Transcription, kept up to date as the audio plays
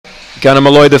Gunnar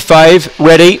Malloy the fave,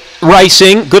 ready,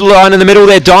 racing, good line in the middle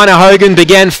there. Dinah Hogan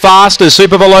began fast as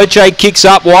Super Veloce kicks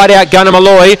up, wide out Gunnar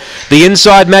Malloy. The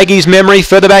inside Maggie's Memory,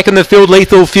 further back in the field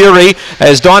Lethal Fury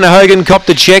as Dinah Hogan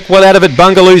copped a check, well out of it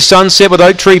Bungaloo Sunset with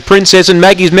Oak Tree Princess and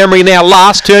Maggie's Memory now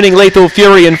last, turning Lethal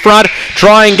Fury in front,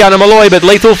 trying Gunnar Malloy but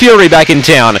Lethal Fury back in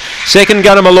town. Second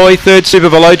Gunnar Malloy, third Super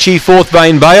Veloce, fourth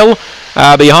Vane Bale.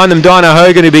 Behind them Dinah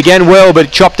Hogan who began well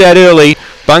but chopped out early.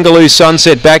 Bungaloo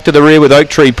Sunset back to the rear with Oak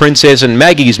Tree Princess, and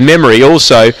Maggie's Memory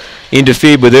also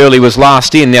interfered with early, was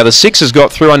last in. Now the 6 has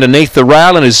got through underneath the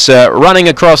rail and is running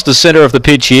across the centre of the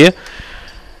pitch here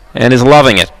and is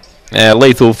loving it.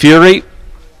 Lethal Fury,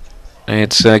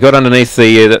 it's got underneath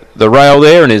the rail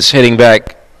there and is heading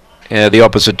back the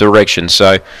opposite direction.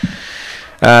 So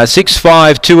 6,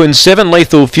 5, 2 and 7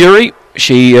 Lethal Fury.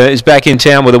 She is back in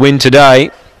town with a win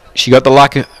today. She got the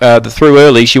luck through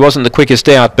early. She wasn't the quickest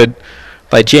out, but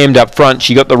they jammed up front.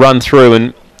 She got the run through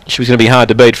and she was going to be hard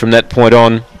to beat from that point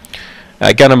on.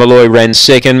 Gunnar Malloy ran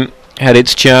second, had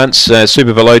its chance.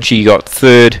 Super Veloce got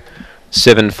third,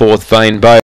 7 fourth Vane Bale.